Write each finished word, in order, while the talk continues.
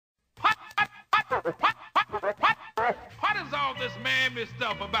all this Miami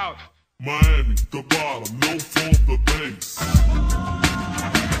stuff about Miami, the bottom, no for the base.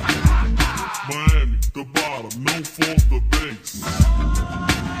 Miami, the bottom, no for the base.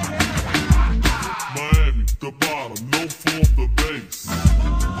 Miami, the bottom, no for the base.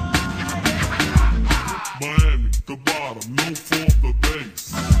 Miami, the bottom, no for the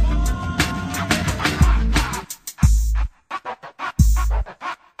base.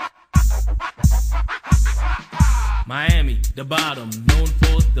 Miami, the bottom, known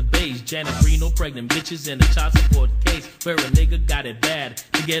for the base. Janet Reno, pregnant bitches in a child support case where a nigga got it bad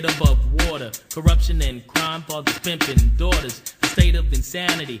to get above water. Corruption and crime, fathers pimping daughters. A state of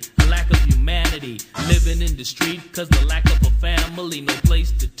insanity, a lack of humanity. Living in the street cause the lack of a family, no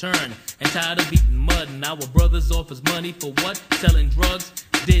place to turn. And tired of eating mud, and our brothers offers money for what? Selling drugs?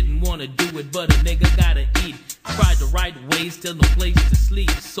 Didn't wanna do it, but a nigga gotta eat. Tried the right way, still no place to sleep.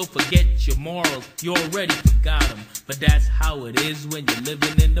 So forget your morals, you already forgot them. But that's how it is when you're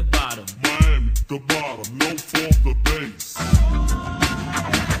living in the bottom. Miami, the bottom, no for the base.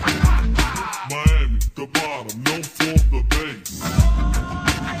 Miami, the bottom, no for the base.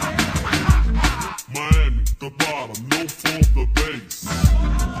 Miami, the bottom, no for the base.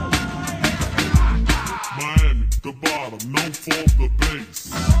 Miami, the bottom, no for the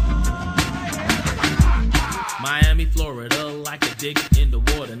base. Miami, Florida, like a dick in the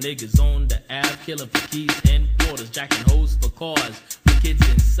water. Niggas on the Ave, killing for keys and quarters. Jacking hoes for cars, with kids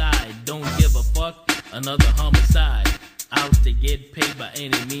inside. Don't give a fuck, another homicide. Out to get paid by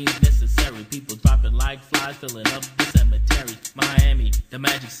any means necessary. People dropping like flies, filling up the cemetery. Miami, the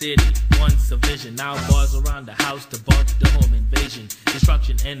magic city, once a vision. Now bars around the house to buck the home invasion.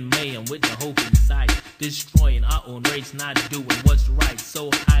 Destruction and mayhem with the hope in sight. Destroying our own race, not doing what's right. So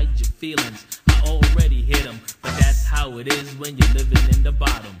hide your feelings, I already hit them. But that's how it is when you're living in the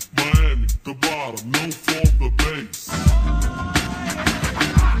bottom. Miami, the bottom, no for the base.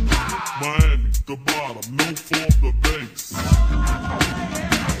 Miami, the bottom, no for the base.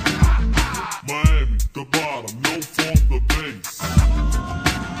 Miami, the bottom, no for the base.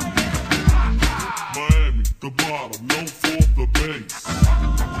 Miami, the bottom, no for the base.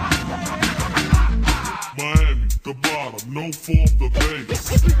 Miami, the bottom, no for the base.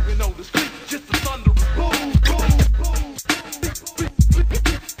 sleeping on the street, just a thunderous boom, boom, boom.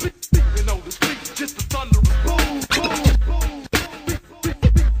 Sleeping on the street, just a thunderous boom, boom, boom.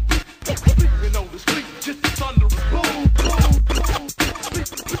 Sleeping on the street, just a thunderous boom, boom, boom.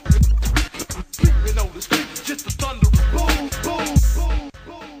 Sleeping on the street, just a thunderous boom, boom, boom.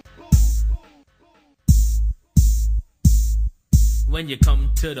 When you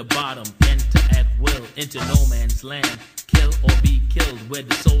come to the bottom, enter at will into no man's land. Kill or be killed where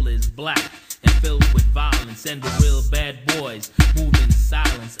the soul is black and filled with violence and the real bad boys move in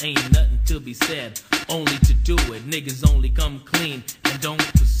silence. Ain't nothing to be said, only to do it. Niggas only come clean and don't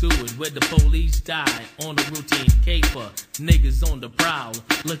pursue it. Where the police die on a routine caper. Niggas on the prowl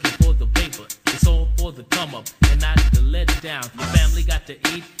looking for the paper. It's all for the come up and not the let down. Your family got to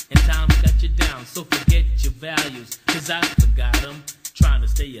eat and time's got you down. So forget your values, cause I forgot them. Trying to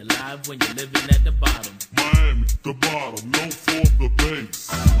stay alive when you're living at the bottom. Miami, the bottom, no for the base.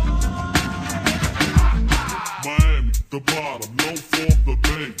 Miami, the bottom, no for the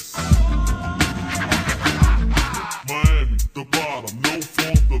base. Miami, the bottom, no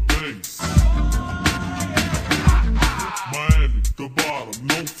for the base. Miami, the bottom,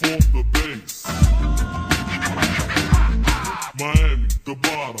 no for the base. Miami, the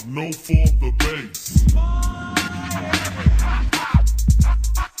bottom, no for the